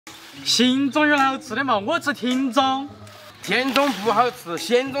心中有好吃的嘛，我吃田中。田中不好吃，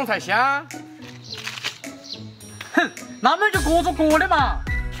咸中才香。哼，那么就各做各的嘛。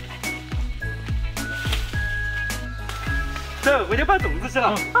走，我就把粽子洗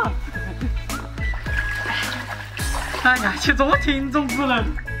了。哎呀，去做田中之人。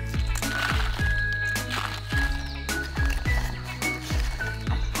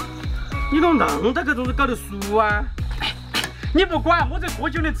你弄让他个粽子搞得熟啊！你不管，我这锅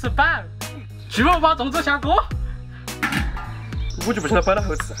就能吃饱。去我把粽子下锅。我就不晓得摆得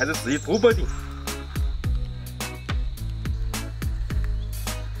好吃，还是自己做不定。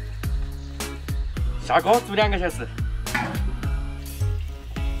下锅煮2个小时。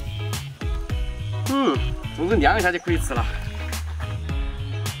粽子晾一下就可以吃了。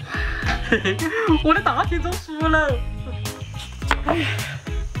嘿嘿，我的大田中熟了。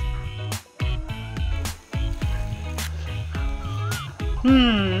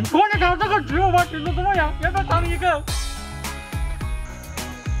我来看这个巨无霸田中怎么样？要不要尝一口？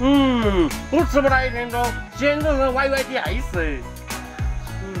我吃不来田中，咸中是歪歪的爱死。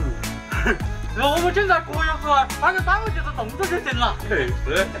然后我们检查锅油子，把它打回去是动作就行了。是。